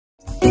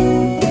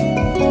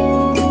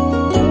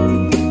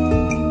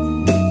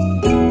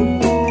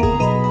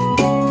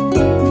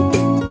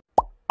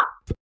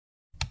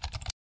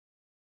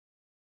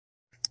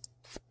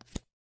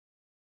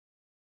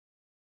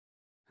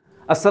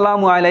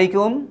Assalamu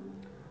alaikum,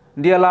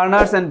 dear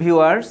learners and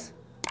viewers.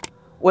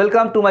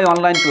 Welcome to my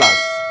online class.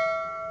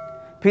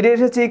 ফিরে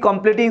এসেছি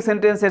completing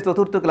সেন্টেন্সের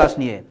চতুর্থ ক্লাস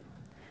নিয়ে.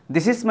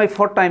 This is my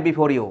fourth time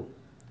before you.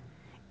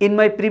 In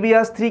my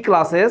previous 3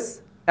 classes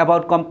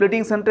about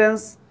completing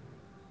sentence,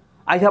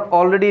 I have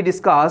already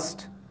discussed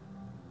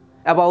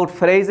about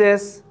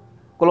phrases,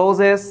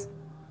 clauses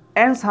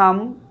and some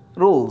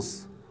rules.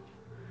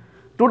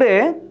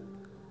 Today,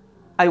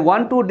 I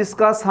want to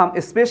discuss some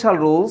special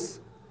rules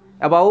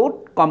about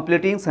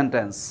completing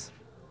sentence.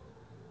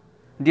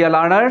 Dear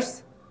learners,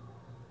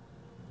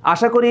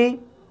 আশা করি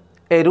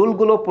এই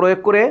রুলগুলো প্রয়োগ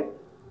করে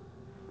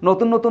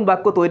নতুন নতুন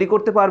বাক্য তৈরি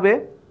করতে পারবে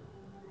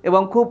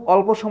এবং খুব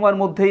অল্প সময়ের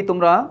মধ্যেই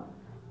তোমরা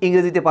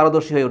ইংরেজিতে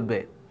পারদর্শী হয়ে উঠবে।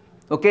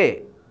 ওকে,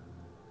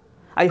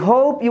 I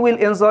hope you will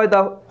enjoy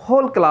the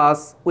whole class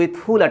with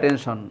full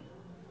attention.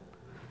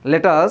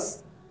 Let us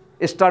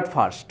start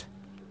first.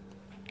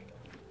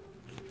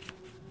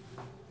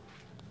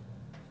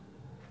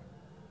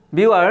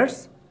 Viewers,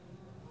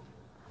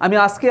 আমি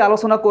আজকে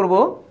আলোচনা করব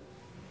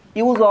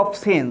ইউজ অফ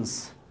সিন্স।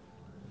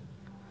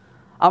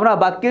 আমরা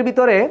বাক্যের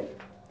ভিতরে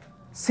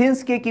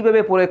সিন্সকে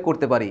কীভাবে প্রয়োগ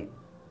করতে পারি।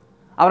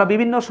 আমরা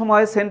বিভিন্ন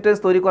সময় সেন্টেন্স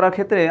তৈরি করার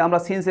ক্ষেত্রে আমরা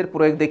সিন্সের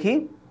প্রয়োগ দেখি,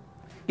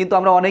 কিন্তু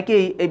আমরা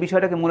অনেকেই এই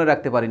বিষয়টাকে মনে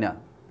রাখতে পারি না।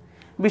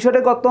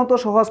 বিষয়টাকে অত্যন্ত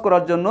সহজ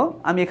করার জন্য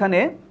আমি এখানে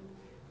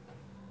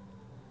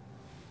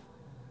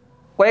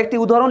কয়েকটি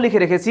উদাহরণ লিখে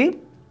রেখেছি,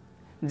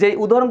 যেই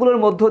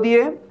উদাহরণগুলোর মধ্য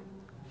দিয়ে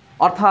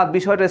অর্থাৎ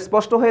বিষয়টা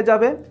স্পষ্ট হয়ে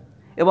যাবে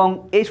এবং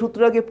এই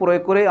সূত্রটাকে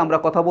প্রয়োগ করে আমরা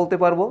কথা বলতে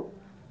পারবো,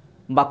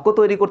 বাক্য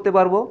তৈরি করতে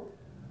পারবো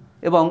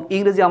এবং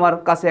ইংরেজি আমার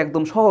কাছে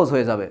একদম সহজ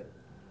হয়ে যাবে।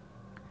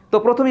 তো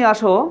প্রথমেই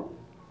আসো,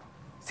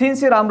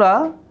 সিন্সের আমরা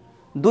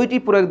দুইটি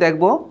প্রয়োগ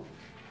দেখব।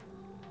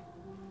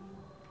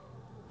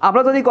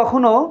 আমরা যদি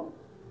কখনো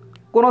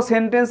কোনো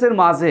সেন্টেন্সের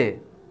মাঝে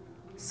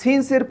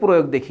সিন্সের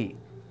প্রয়োগ দেখি,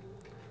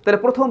 তাহলে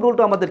প্রথম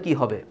রুলটা আমাদের কি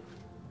হবে?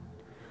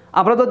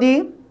 আমরা যদি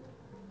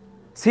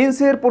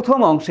সিন্সের প্রথম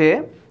অংশে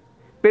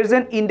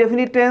প্রেজেন্ট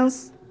ইনডেফিনিট টেন্স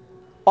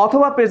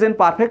অথবা প্রেজেন্ট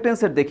পারফেক্ট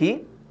টেন্সের দেখি,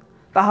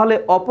 তাহলে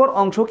অপর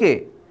অংশকে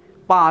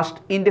পাস্ট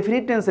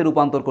ইনডেফিনিট টেন্সে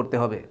রূপান্তর করতে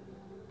হবে।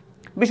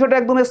 বিষয়টা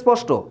একদম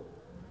স্পষ্ট।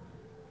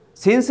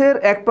 সিন্সের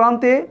এক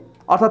প্রান্তে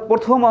অর্থাৎ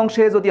প্রথম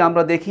অংশে যদি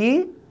আমরা দেখি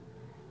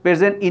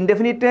প্রেজেন্ট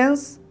ইনডেফিনিট টেন্স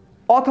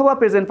অথবা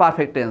প্রেজেন্ট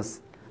পারফেক্ট টেন্স,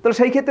 তাহলে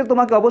সেই ক্ষেত্রে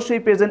তোমাকে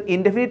অবশ্যই প্রেজেন্ট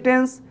ইনডেফিনিট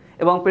টেন্স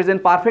এবং প্রেজেন্ট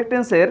পারফেক্ট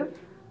টেন্সের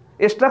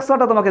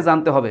স্ট্রাকচারটা তোমাকে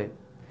জানতে হবে।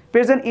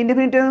 প্রেজেন্ট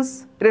ইনডেফিনিট টেন্স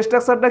এর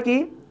স্ট্রাকচারটা কি?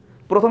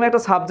 প্রথমে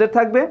একটা সাবজেক্ট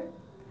থাকবে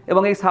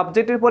এবং এই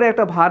সাবজেক্টের পরে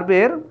একটা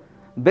ভার্বের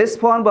বেস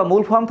ফর্ম বা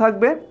মূল ফর্ম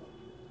থাকবে,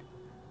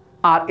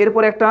 আর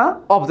এরপরে একটা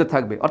অবজেক্ট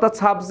থাকবে, অর্থাৎ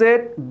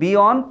subject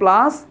বিয়ন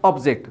plus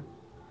object.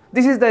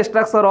 This is the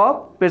structure of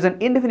present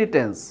indefinite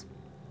tense.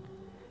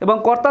 এবং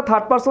কর্তা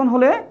থার্ড পারসন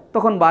হলে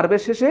তখন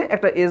ভার্বের শেষে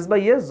একটা এস বা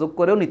ইএস যোগ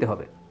করেও নিতে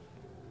হবে।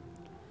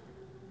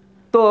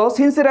 তো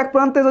সিন্সের এক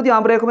প্রান্তে যদি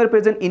আমরা এরকমের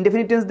প্রেজেন্ট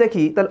ইনডেফিনিট টেন্স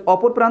দেখি, তাহলে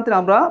অপর প্রান্তে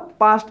আমরা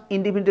পাস্ট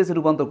ইনডেফিনিট টেন্সে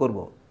রূপান্তর করব।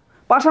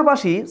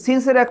 পাশাপাশি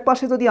সিন্সের এক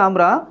পাশে যদি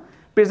আমরা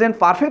প্রেজেন্ট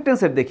পারফেক্ট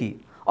টেন্সের দেখি,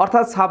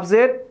 অর্থাৎ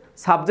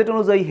সাবজেক্ট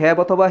অনুযায়ী হ্যাভ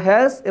অথবা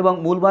হ্যাজ এবং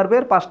মূল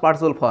ভার্বের পাস্ট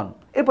পার্টিসিপল ফর্ম,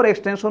 এরপর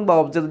এক্সটেনশন বা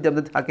অবজেক্ট যদি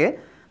আমাদের থাকে,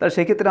 তাহলে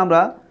সেক্ষেত্রে আমরা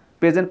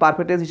প্রেজেন্ট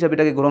পারফেক্ট টেন্স হিসাবে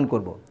এটাকে গ্রহণ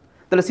করব।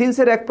 তাহলে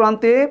সিন্সের এক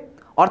প্রান্তে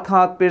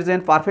অর্থাৎ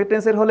প্রেজেন্ট পারফেক্ট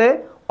টেন্সের হলে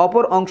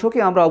অপর অংশকে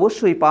আমরা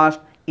অবশ্যই পাস্ট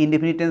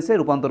ইনডেফিনিট টেন্সে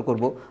রূপান্তর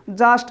করব।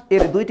 জাস্ট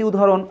এর দুইটি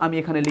উদাহরণ আমি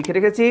এখানে লিখে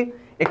রেখেছি,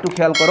 একটু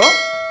খেয়াল করো।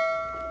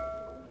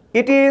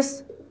 It is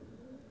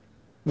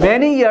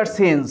many year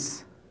since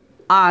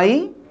I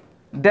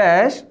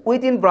dash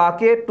within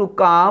bracket to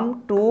come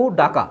to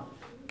Dhaka.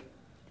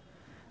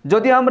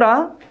 যদি আমরা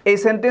এই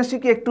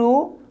সেন্টেন্সটিকে একটু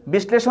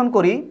বিশ্লেষণ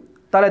করি,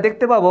 তাহলে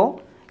দেখতে পাবো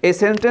এই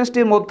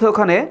সেন্টেন্সটির মধ্যে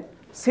ওখানে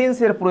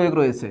সিন্সের প্রয়োগ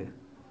রয়েছে।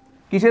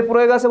 কিসের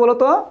প্রয়োগ আছে বলো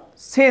তো?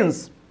 সিন্স।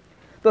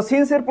 তো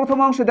সিন্সের প্রথম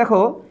অংশে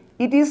দেখো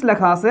ইট ইজ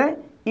লেখা আছে,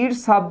 ইট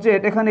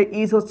সাবজেক্ট, এখানে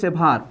ইজ হচ্ছে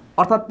ভার্ব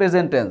অর্থাৎ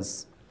প্রেজেন্ট টেন্স।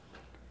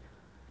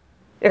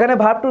 এখানে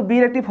ভার্ব টু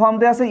বির একটি ফর্ম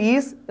দেওয়া আছে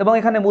ইজ, এবং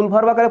এখানে মূল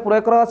ভার্ব আকারে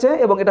প্রয়োগ করা আছে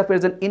এবং এটা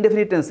প্রেজেন্ট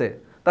ইনডেফিনিট টেন্সে।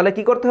 তাহলে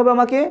কি করতে হবে?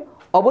 আমাকে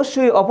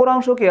অবশ্যই অপর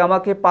অংশকে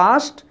আমাকে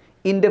পাস্ট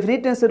ইনডেফিনিট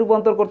টেন্সে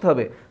রূপান্তর করতে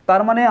হবে।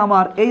 তার মানে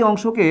আমার এই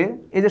অংশকে,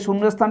 এই যে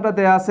শূন্যস্থানটা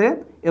দেওয়া আছে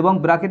এবং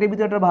ব্র্যাকেটের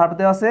ভিতরে একটা ভার্ব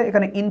দেওয়া আছে,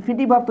 এখানে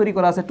ইনফিনিটিভ ভার্ব তৈরি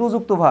করা আছে, টু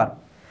যুক্ত ভার্ব।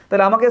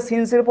 তাহলে আমাকে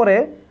সিন্সের পরে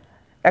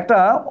একটা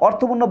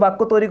অর্থপূর্ণ বাক্য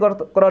তৈরি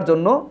করার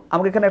জন্য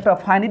আমাকে এখানে একটা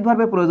ফাইনিট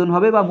ভার্বের প্রয়োজন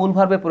হবে বা মূল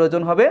ভার্বের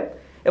প্রয়োজন হবে,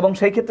 এবং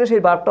সেই ক্ষেত্রে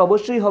সেই ভার্বটা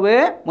অবশ্যই হবে,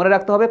 মনে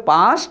রাখতে হবে,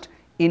 পাস্ট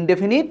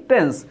ইনডেফিনিট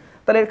টেন্স।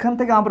 তাহলে এখান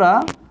থেকে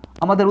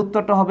আমাদের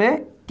উত্তরটা হবে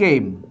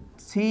কেম,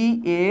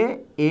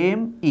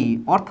 CAME,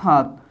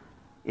 অর্থাৎ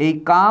এই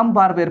কাম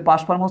ভার্বের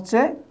পাস্ট ফর্ম হচ্ছে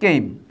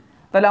কেম।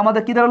 তাহলে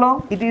আমাদের কি দাঁড়ালো?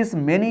 It is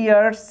many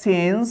years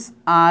since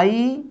I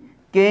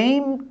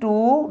came to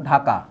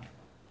Dhaka.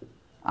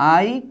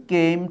 I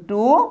came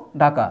to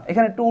Dhaka,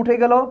 এখানে টু উঠে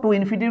গেল টু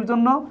ইনফিনিটিভের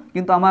জন্য,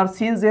 কিন্তু আমার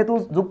সিন্স যেহেতু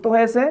যুক্ত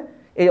হয়েছে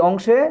এই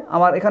অংশে,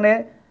 আমার এখানে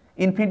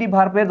ইনফিনিটিভ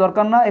ভার্বের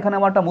দরকার না, এখানে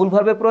আমার একটা মূল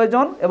ভার্বের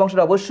প্রয়োজন এবং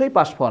সেটা অবশ্যই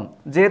পাস্ট ফর্ম,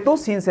 যেহেতু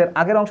সিন্সের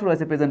আগের অংশ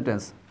রয়েছে প্রেজেন্ট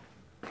টেন্স।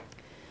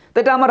 তো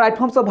এটা আমার রাইট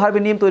ফর্মস অফ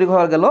ভার্বের নিয়ম তৈরি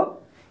হয়ে গেল।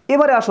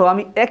 এবারে আসো,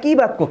 আমি একই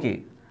বাক্যকে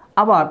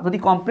আবার যদি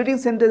কমপ্লিটিং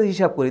সেন্টেন্স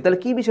হিসাব করি, তাহলে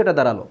কি বিষয়টা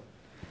দাঁড়ালো?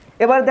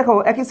 এবার দেখো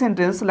একই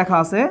সেন্টেন্স লেখা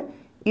আছে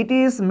it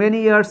is many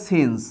years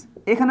since,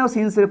 এখানেও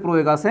সিন্সের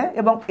প্রয়োগ আছে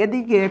এবং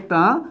এদিকে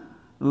একটা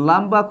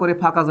লম্বা করে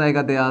ফাঁকা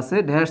জায়গা দেয়া আছে,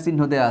 ড্যাশ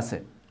চিহ্ন দেয়া আছে।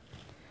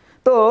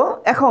 তো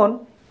এখন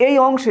এই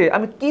অংশে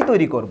আমি কি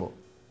তৈরি করব?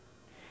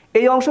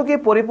 এই অংশকে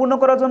পরিপূর্ণ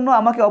করার জন্য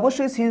আমাকে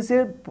অবশ্যই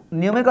সিন্সের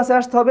নিয়মের কাছে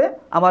আসতে হবে।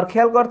 আমার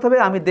খেয়াল করতে হবে,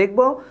 আমি দেখব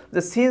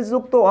যে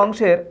সিন্সযুক্ত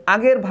অংশের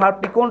আগের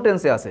ভার্বটি কোন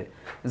টেন্সে আছে।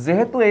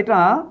 যেহেতু এটা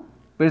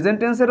প্রেজেন্ট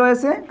টেন্সে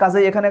রয়েছে,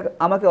 কাজেই এখানে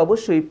আমাকে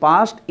অবশ্যই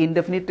পাস্ট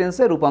ইনডেফিনিট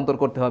টেন্সে রূপান্তর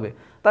করতে হবে।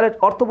 তাহলে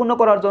অর্থপূর্ণ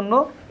করার জন্য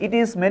it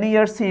is many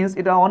years since,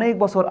 এটা অনেক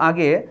বছর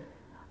আগে,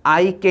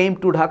 আই কেম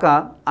টু ঢাকা,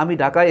 আমি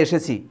ঢাকায়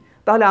এসেছি।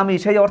 তাহলে আমি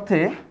সেই অর্থে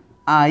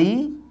আই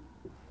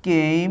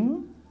কেম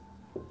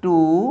টু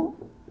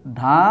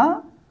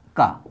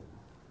ঢাকা,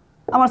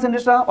 আমার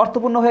সেন্টেন্সটা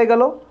অর্থপূর্ণ হয়ে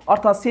গেল।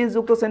 অর্থাৎ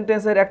সিন্সযুক্ত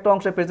সেন্টেন্সের একটা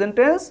অংশে প্রেজেন্ট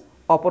টেন্স,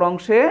 অপর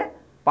অংশে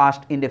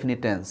পাস্ট ইনডেফিনিট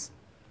টেন্স।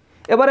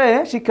 এবারে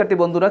শিক্ষার্থী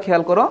বন্ধুরা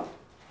খেয়াল করো,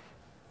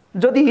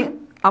 যদি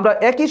আমরা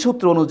একই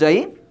সূত্র অনুযায়ী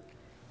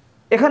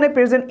এখানে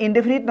প্রেজেন্ট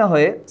ইনডেফিনিট না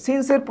হয়ে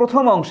সিন্সের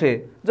প্রথম অংশে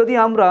যদি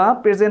আমরা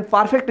প্রেজেন্ট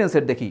পারফেক্ট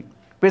টেন্সের দেখি,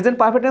 প্রেজেন্ট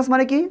পারফেক্ট টেন্স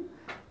মানে কি?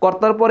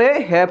 কর্তার পরে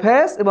হ্যাভ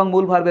হ্যাজ এবং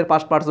মূল ভার্বের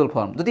পাস্ট পার্টিসিপল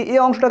ফর্ম, যদি এই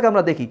অংশটাকে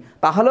আমরা দেখি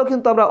তাহলেও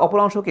কিন্তু আমরা অপর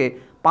অংশকে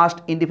পাস্ট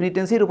ইনডেফিনিট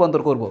টেন্সেই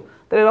রূপান্তর করব।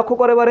 তাহলে লক্ষ্য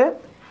করে এবারে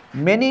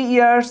মেনি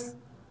ইয়ার্স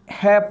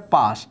হ্যাভ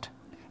পাস্ট,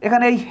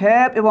 এখানে এই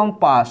হ্যাভ এবং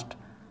পাস্ট,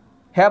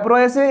 হ্যাভ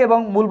রয়েছে এবং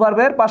মূল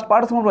ভার্বের পাস্ট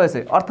পার্টিসিপল ফর্ম রয়েছে,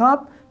 অর্থাৎ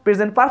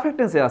প্রেজেন্ট পারফেক্ট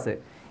টেন্সে আছে।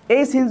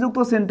 এই সিন্সযুক্ত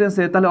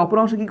সেন্টেন্সে তাহলে অপর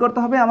অংশে কী করতে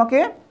হবে আমাকে?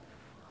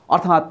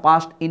 অর্থাৎ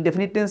পাস্ট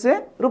ইনডেফিনিট টেন্সে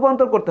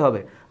রূপান্তর করতে হবে।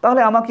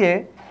 তাহলে আমাকে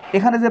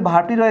এখানে যে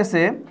ভার্বটি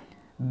রয়েছে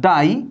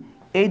ডাই,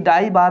 এই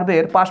ডাই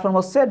ভার্বের পাস্ট ফর্ম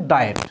হচ্ছে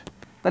ডায়েট,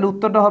 তাহলে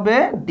উত্তরটা হবে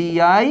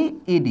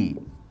ডিআইইডি।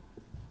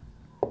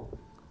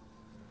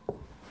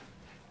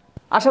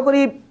 আশা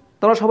করি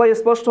তোমরা সবাই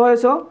স্পষ্ট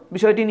হয়েছ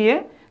বিষয়টি নিয়ে,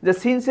 যে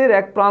সিন্সের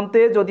এক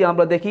প্রান্তে যদি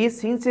আমরা দেখি,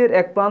 সিন্সের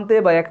এক প্রান্তে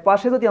বা এক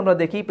পাশে যদি আমরা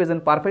দেখি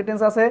প্রেজেন্ট পারফেক্ট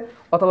টেন্স আছে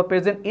অথবা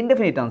প্রেজেন্ট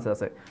ইনডেফিনিট টেন্স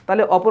আছে,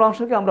 তাহলে অপর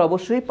অংশকে আমরা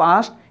অবশ্যই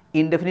পাস্ট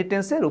ইনডেফিনিট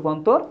টেন্সে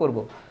রূপান্তর করব।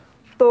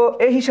 তো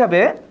এই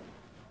হিসাবে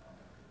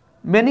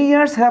মেনি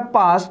ইয়ার্স হ্যাভ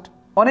পাস্ট,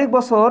 অনেক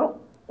বছর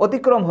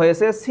অতিক্রম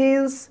হয়েছে,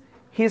 সিন্স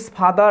হিজ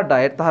ফাদার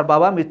ডায়েড, তার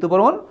বাবা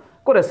মৃত্যুবরণ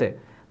করেছে।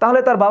 তাহলে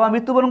তার বাবা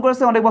মৃত্যুবরণ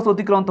করেছে, অনেক বছর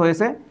অতিক্রান্ত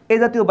হয়েছে। এই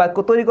জাতীয় বাক্য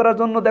তৈরি করার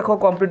জন্য দেখো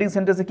কমপ্লিটিং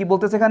সেন্টেন্সে কি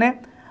বলতেছে, এখানে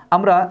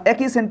আমরা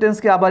একই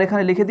সেন্টেন্সকে আবার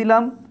এখানে লিখে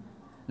দিলাম,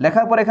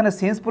 লেখার পর এখানে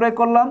সিন্স প্রয়োগ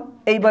করলাম।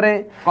 এইবারে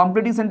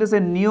কমপ্লিটিং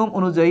সেন্টেন্সের নিয়ম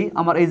অনুযায়ী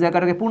আমার এই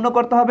জায়গাটাকে পূর্ণ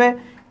করতে হবে।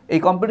 এই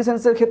কমপ্লিটিং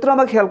সেন্টেন্সের ক্ষেত্রে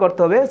আমাকে খেয়াল করতে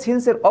হবে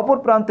সিন্সের অপর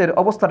প্রান্তের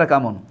অবস্থাটা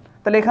কেমন।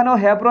 তাহলে এখানেও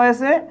হ্যাভ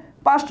রয়েছে,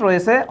 পাস্ট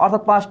রয়েছে,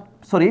 অর্থাৎ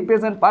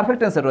প্রেজেন্ট পারফেক্ট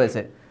টেন্সে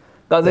রয়েছে।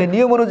 কাজে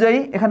নিয়ম অনুযায়ী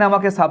এখানে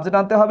আমাকে সাবজেক্ট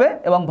আনতে হবে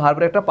এবং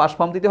ভার্বের একটা পাস্ট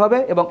ফর্ম দিতে হবে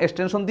এবং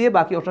এক্সটেনশন দিয়ে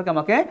বাকি অংশকে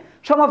আমাকে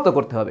সমাপ্ত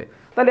করতে হবে।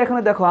 তাহলে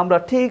এখানে দেখো আমরা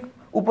ঠিক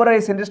উপরে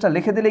এই সেন্টেন্সটা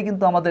লিখে দিলেই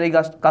কিন্তু আমাদের এই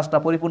কাজটা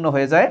পরিপূর্ণ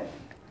হয়ে যায়।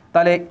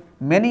 তাহলে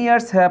many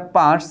years have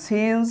passed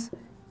since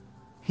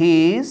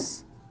his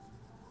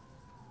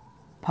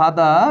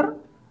father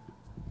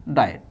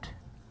died,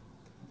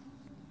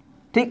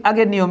 ঠিক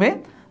আগের নিয়মে।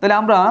 তাহলে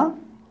আমরা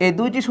এই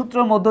দুইটি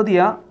সূত্রের মধ্য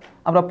দিয়ে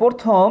আমরা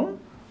প্রথম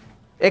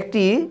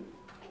একটি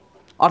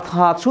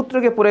অর্থাৎ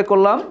সূত্রকে প্রয়োগ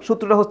করলাম।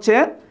 সূত্রটা হচ্ছে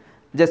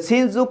যে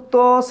সিন্সযুক্ত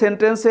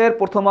সেন্টেন্সের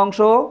প্রথম অংশ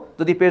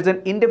যদি প্রেজেন্ট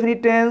ইনডেফিনিট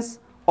টেন্স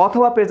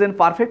অথবা প্রেজেন্ট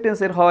পারফেক্ট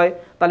টেন্সের হয়,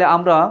 তাহলে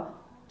আমরা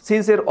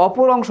সিন্সের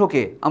অপর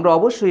অংশকে আমরা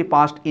অবশ্যই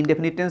পাস্ট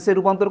ইনডেফিনিট টেন্সে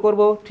রূপান্তর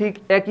করব। ঠিক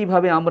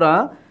একইভাবে আমরা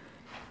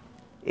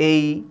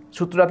এই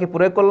সূত্রটাকে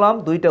প্রয়োগ করলাম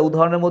দুইটা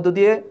উদাহরণের মধ্য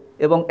দিয়ে,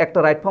 এবং একটা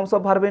রাইট ফর্মস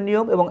অফ ভার্বের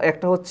নিয়ম এবং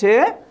একটা হচ্ছে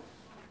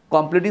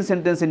কমপ্লিটিং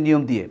সেন্টেন্সের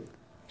নিয়ম দিয়ে।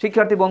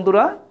 শিক্ষার্থী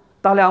বন্ধুরা,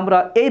 তাহলে আমরা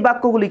এই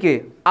বাক্যগুলিকে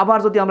আবার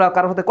যদি আমরা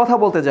কারোর সাথে কথা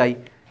বলতে যাই,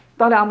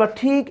 তাহলে আমরা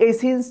ঠিক এই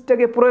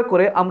সিন্সটাকে প্রয়োগ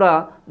করে আমরা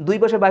দুই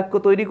পাশে বাক্য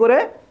তৈরি করে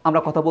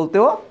আমরা কথা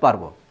বলতেও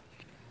পারবো।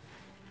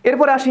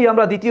 এরপর আসি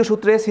আমরা দ্বিতীয়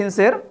সূত্রে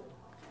সিন্সের।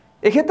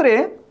 এক্ষেত্রে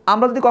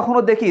আমরা যদি কখনো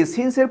দেখি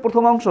সিন্সের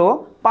প্রথম অংশ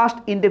পাস্ট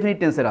ইনডেফিনিট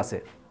টেন্সের আছে,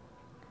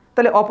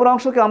 তাহলে অপর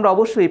অংশকে আমরা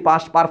অবশ্যই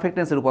পাস্ট পারফেক্ট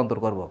টেন্সে রূপান্তর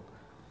করব।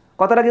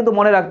 কথাটা কিন্তু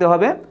মনে রাখতে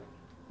হবে,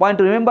 পয়েন্ট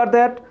টু রিমেম্বার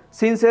দ্যাট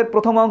সিন্সের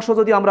প্রথম অংশ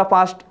যদি আমরা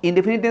পাস্ট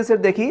ইনডেফিনিট টেন্সের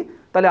দেখি,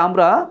 তাহলে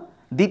আমরা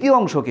দ্বিতীয়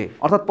অংশকে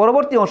অর্থাৎ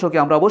পরবর্তী অংশকে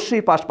আমরা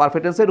অবশ্যই পাস্ট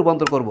পারফেক্ট টেন্সে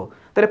রূপান্তর করব।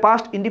 তাহলে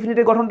পাস্ট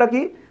ইনডেফিনিটের গঠনটা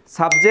কি?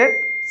 সাবজেক্ট,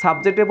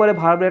 সাবজেক্টের পরে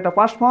ভার্বের একটা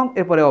পাস্ট ফর্ম,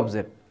 এরপরে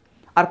অবজেক্ট।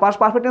 আর পাস্ট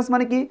পারফেক্ট টেন্স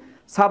মানে কি?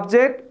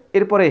 সাবজেক্ট,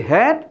 এরপরে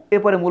হ্যাড,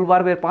 এরপরে মূল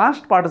ভার্বের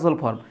পাস্ট পার্টিসিপল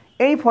ফর্ম।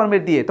 এই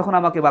ফর্মের দিয়ে তখন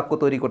আমাকে বাক্য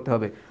তৈরি করতে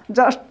হবে।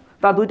 জাস্ট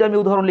তার দুইটা আমি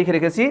উদাহরণ লিখে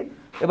রেখেছি,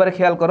 এবারে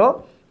খেয়াল করো।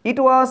 ইট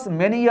ওয়াজ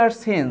মেনি ইয়ার্স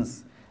সিন্স,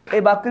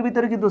 এই বাক্যের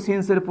ভিতরে কিন্তু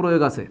সিন্সের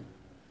প্রয়োগ আছে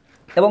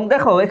এবং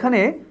দেখো এখানে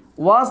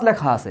ওয়াজ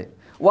লেখা আছে।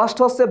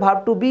 ওয়াজটা হচ্ছে ভার্ব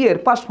টু বি এর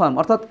পাস্ট ফর্ম,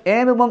 অর্থাৎ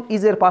এম এবং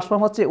ইজের পাস্ট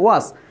ফর্ম হচ্ছে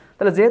ওয়াজ।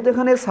 তাহলে যেহেতু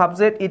এখানে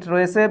সাবজেক্ট ইট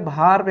রয়েছে,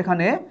 ভার্ব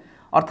এখানে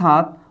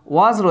অর্থাৎ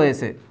ওয়াজ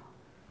রয়েছে,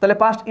 তাহলে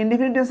পাস্ট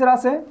ইনডেফিনিট টেন্সের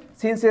আছে,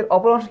 সিন্সের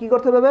অপর অংশ কী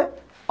করতে হবে?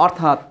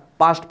 অর্থাৎ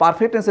পাস্ট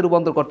পারফেক্ট টেন্সে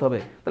রূপান্তর করতে হবে।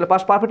 তাহলে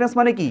পাস্ট পারফেক্ট টেন্স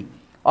মানে কি?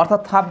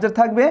 অর্থাৎ সাবজেক্ট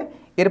থাকবে,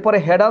 এরপরে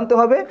হেড আনতে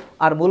হবে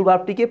আর মূল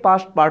ভার্বটিকে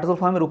পাস্ট পার্টিসিপল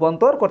ফর্মে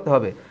রূপান্তর করতে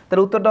হবে।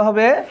 তাহলে উত্তরটা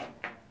হবে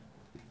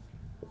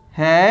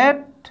had,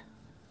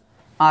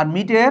 R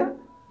মিটের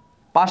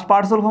past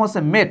participle form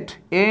হচ্ছে মেট,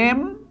 এম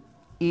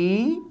ই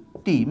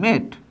টি,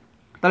 মেট।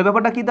 তাহলে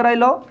ব্যাপারটা কী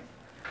দাঁড়াইলো?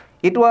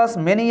 ইট ওয়াজ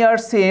many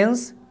years since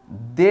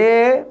they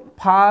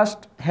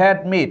first had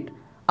meet.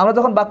 আমরা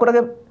যখন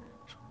বাক্যটাকে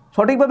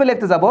সঠিকভাবে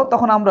লিখতে যাব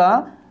তখন আমরা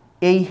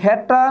এই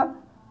হ্যাডটা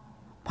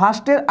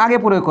ফার্স্টের আগে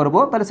প্রয়োগ করব,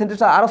 তাহলে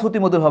সেন্টেন্সটা আরও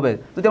শ্রুতিমধুর হবে।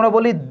 যদি আমরা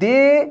বলি they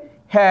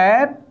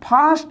had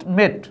first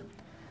mate,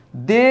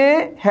 they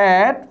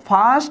had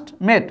first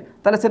মেট,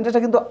 তাহলে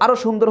সেন্টেন্সটা কিন্তু আরও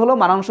সুন্দর হলো,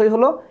 মানানসই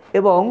হলো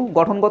এবং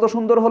গঠনগত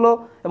সুন্দর হলো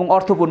এবং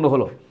অর্থপূর্ণ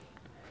হলো।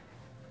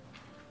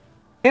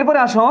 এরপরে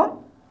আসো,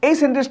 এই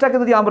সেন্টেন্সটাকে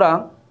যদি আমরা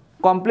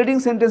কমপ্লিটিং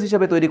সেন্টেন্স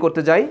হিসেবে তৈরি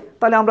করতে যাই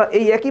তাহলে আমরা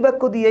এই একই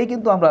বাক্য দিয়েই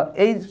কিন্তু আমরা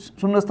এই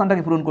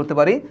শূন্যস্থানটাকে পূরণ করতে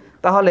পারি।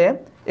 তাহলে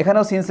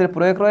এখানেও সিন্সের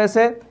প্রয়োগ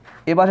রয়েছে,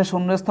 এবারে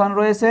শূন্যস্থান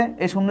রয়েছে।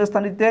 এই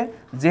শূন্যস্থানটিতে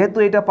যেহেতু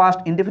এটা পাস্ট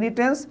ইনডেফিনিট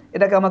টেন্স,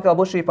 এটাকে আমাকে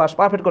অবশ্যই পাস্ট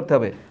পারফেক্ট করতে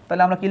হবে।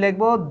 তাহলে আমরা কি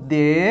লিখব?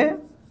 They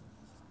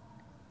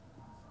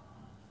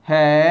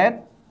had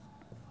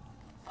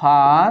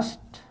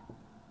first,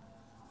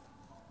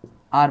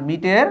 R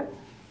মিটের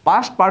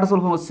past participle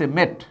form হচ্ছে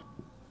মেট,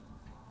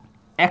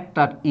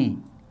 একটা ই,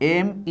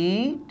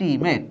 MET,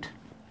 মেট।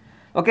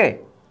 ওকে,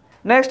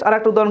 নেক্সট আর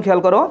একটা উদাহরণ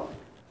খেয়াল করো,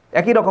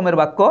 একই রকমের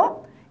বাক্য।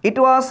 ইট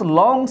ওয়াজ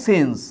লং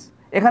সিন্স,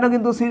 এখানেও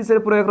কিন্তু সিন্সের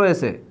প্রয়োগ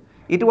রয়েছে।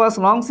 ইট ওয়াজ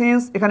লং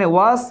সিন্স, এখানে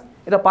ওয়াজ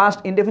এটা পাস্ট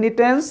ইনডেফিনিট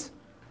টেন্স।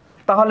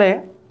 তাহলে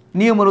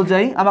নিয়ম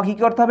অনুযায়ী আমাকে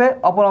কী করতে হবে?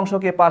 অপর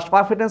অংশকে পাস্ট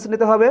পারফেক্ট টেন্স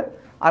নিতে হবে।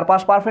 আর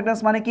পাস্ট পারফেক্ট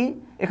টেন্স মানে কি?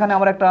 এখানে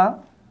আমার একটা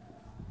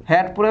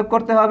হ্যাড প্রয়োগ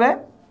করতে হবে,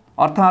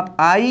 অর্থাৎ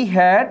আই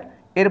হ্যাড,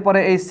 এরপরে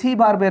এই সি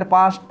ভার্বের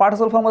পাস্ট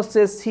পার্টিসিপল ফর্ম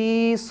হচ্ছে সি,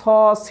 স,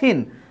 সিন।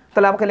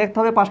 তাহলে আমাকে লিখতে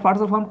হবে পাস্ট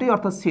পার্টিসিপল ফর্মটি,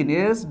 অর্থাৎ সিন,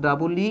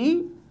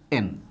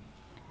 SEEN।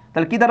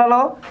 তাহলে কি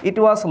দাঁড়ালো? ইট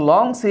ওয়াজ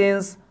long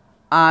since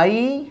I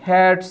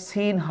had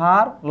seen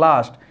her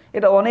last.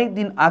 এটা অনেক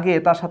দিন আগে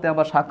তার সাথে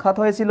আমার সাক্ষাৎ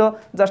হয়েছিল।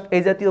 জাস্ট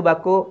এই জাতীয়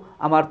বাক্য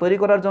আমার তৈরি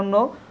করার জন্য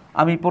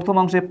আমি প্রথম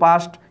অংশে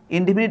পাস্ট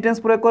ইনডেফিনিট টেন্স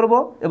প্রয়োগ করব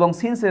এবং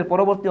সিন্সের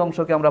পরবর্তী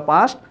অংশকে আমরা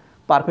পাস্ট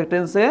পারফেক্ট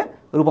টেন্সে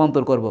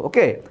রূপান্তর করব।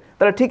 ওকে,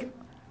 তাহলে ঠিক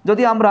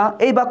যদি আমরা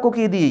এই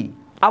বাক্যকে দিই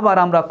আবার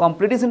আমরা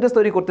কমপ্লিট সেন্টেন্স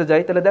তৈরি করতে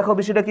যাই, তাহলে দেখো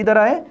বিষয়টা কী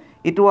দাঁড়ায়?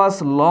 ইট ওয়াজ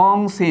লং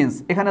সিন্স,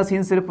 এখানে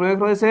সিন্সের প্রয়োগ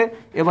রয়েছে,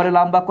 এবারে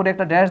লম্বা করে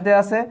একটা ড্যাশ দেওয়া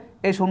আছে।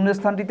 এই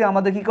শূন্যস্থানটিতে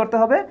আমাদের কী করতে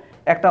হবে?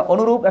 একটা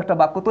অনুরূপ একটা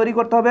বাক্য তৈরি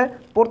করতে হবে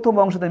প্রথম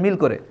অংশতে মিল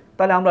করে।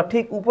 তাহলে আমরা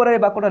ঠিক উপরে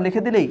এই বাক্যটা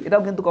লিখে দিলেই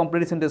এটাও কিন্তু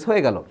কমপ্লিট সেন্টেন্স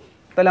হয়ে গেল।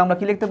 তাহলে আমরা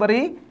কি লিখতে পারি?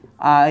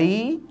 I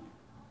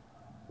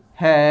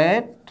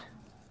had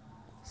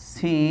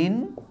seen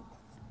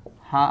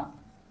her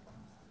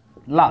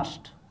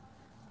last,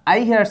 I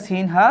had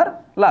seen her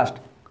last.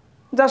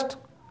 Just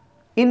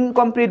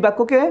incomplete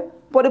বাক্যকে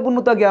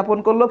পরিপূর্ণতা জ্ঞাপন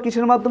করলো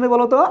কিসের মাধ্যমে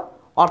বলো তো?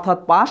 অর্থাৎ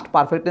পাস্ট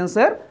পারফেক্ট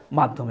টেন্সের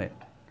মাধ্যমে।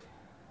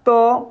 তো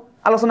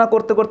আলোচনা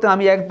করতে করতে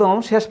আমি একদম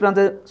শেষ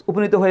প্রান্তে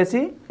উপনীত হয়েছি।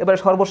 এবারে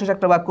সর্বশেষ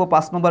একটা বাক্য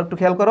 5 নম্বর একটু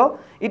খেয়াল করো।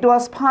 ইট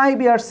ওয়াজ 5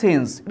 ইয়ার্স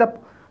সিন্স, এটা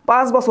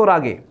 5 বছর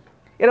আগে।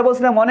 এটা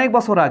বলছিলাম অনেক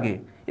বছর আগে,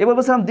 এবার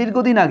বলছিলাম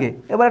দীর্ঘদিন আগে,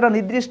 এবার একটা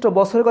নির্দিষ্ট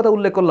বছরের কথা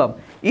উল্লেখ করলাম।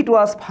 ইট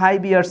ওয়াজ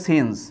 5 ইয়ার্স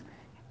সিন্স।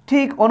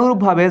 ঠিক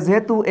অনুরূপভাবে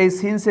যেহেতু এই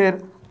সিন্সের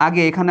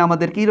আগে এখানে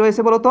আমাদের কি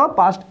রয়েছে বলো তো?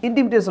 পাস্ট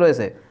ইনডিফিনিট টেন্স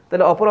রয়েছে।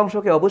 তাহলে অপর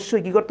অংশকে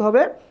অবশ্যই কী করতে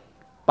হবে?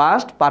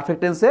 পাস্ট পারফেক্ট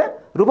টেন্সে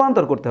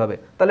রূপান্তর করতে হবে।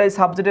 তাহলে এই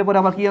সাবজেক্টের পরে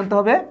আমার কী আনতে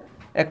হবে?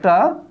 একটা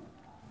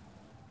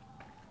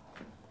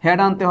হেড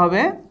আনতে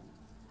হবে,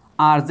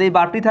 আর যেই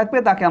বারটি থাকবে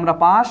তাকে আমরা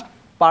পাস্ট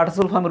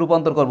পার্টিসিপল ফর্মে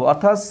রূপান্তর করব,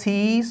 অর্থাৎ সি,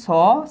 স,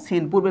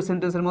 সিন। পূর্বের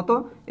সেন্টেন্সের মতো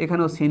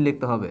এখানেও সিন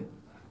লিখতে হবে,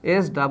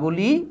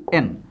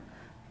 SEEN।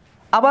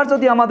 আবার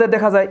যদি আমাদের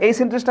দেখা যায় এই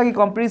সেন্টেন্সটা কি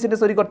কমপ্লিট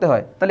সেন্টেন্স তৈরি করতে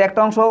হয়, তাহলে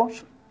একটা অংশ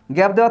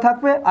গ্যাপ দেওয়া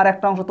থাকবে আর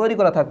একটা অংশ তৈরি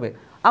করা থাকবে।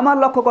 আমার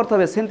লক্ষ্য করতে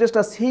হবে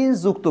সেন্টেন্সটা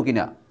সিনযুক্ত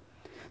কিনা।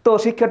 তো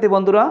শিক্ষার্থী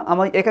বন্ধুরা,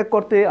 আমি এক এক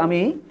করতে আমি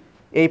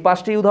এই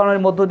 5টি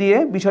উদাহরণের মধ্য দিয়ে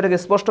বিষয়টাকে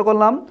স্পষ্ট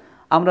করলাম।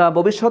 আমরা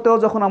ভবিষ্যতেও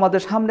যখন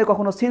আমাদের সামনে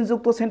কখনো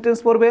সিনযুক্ত সেন্টেন্স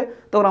পড়বে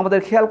তখন আমাদের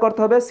খেয়াল করতে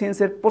হবে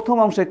সিন্সের প্রথম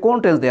অংশে কোন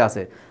টেন্স দেওয়া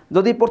আছে।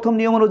 যদি প্রথম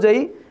নিয়ম অনুযায়ী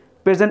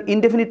প্রেজেন্ট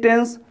ইনডেফিনিট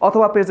টেন্স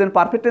অথবা প্রেজেন্ট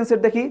পারফেক্ট টেন্সের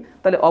দেখি,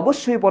 তাহলে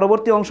অবশ্যই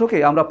পরবর্তী অংশকে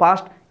আমরা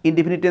পাস্ট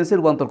ইনডেফিনিট টেন্সে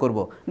রূপান্তর করব।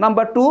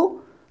 নাম্বার 2,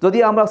 যদি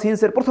আমরা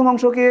সিন্সের প্রথম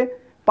অংশকে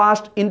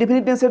পাস্ট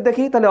ইনডেফিনিট টেন্সের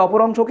দেখি, তাহলে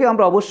অপর অংশকে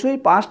আমরা অবশ্যই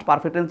পাস্ট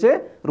পারফেক্ট টেন্সে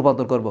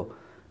রূপান্তর করব।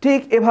 ঠিক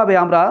এভাবে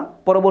আমরা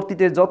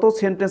পরবর্তীতে যত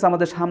সেন্টেন্স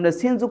আমাদের সামনে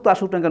সিনযুক্ত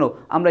আসুক না কেন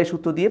আমরা এই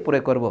সূত্র দিয়ে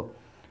প্রয়োগ করব।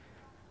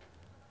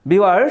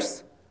 ভিউয়ার্স,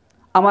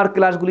 আমার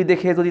ক্লাসগুলি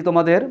দেখে যদি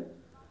তোমাদের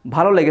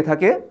ভালো লেগে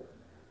থাকে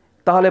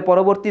তাহলে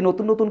পরবর্তী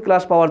নতুন নতুন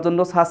ক্লাস পাওয়ার জন্য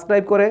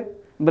সাবস্ক্রাইব করে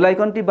বেল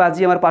আইকনটি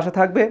বাজিয়ে আমার পাশে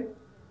থাকবে।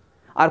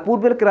 আর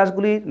পূর্বের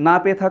ক্লাসগুলি না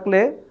পেয়ে থাকলে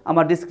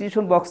আমার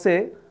ডিসক্রিপশন বক্সে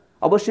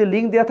অবশ্যই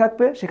লিঙ্ক দেওয়া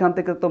থাকবে, সেখান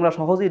থেকে তোমরা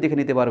সহজেই দেখে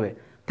নিতে পারবে।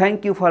 Thank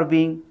you for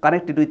being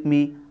connected with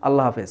me.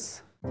 আল্লাহ হাফেজ।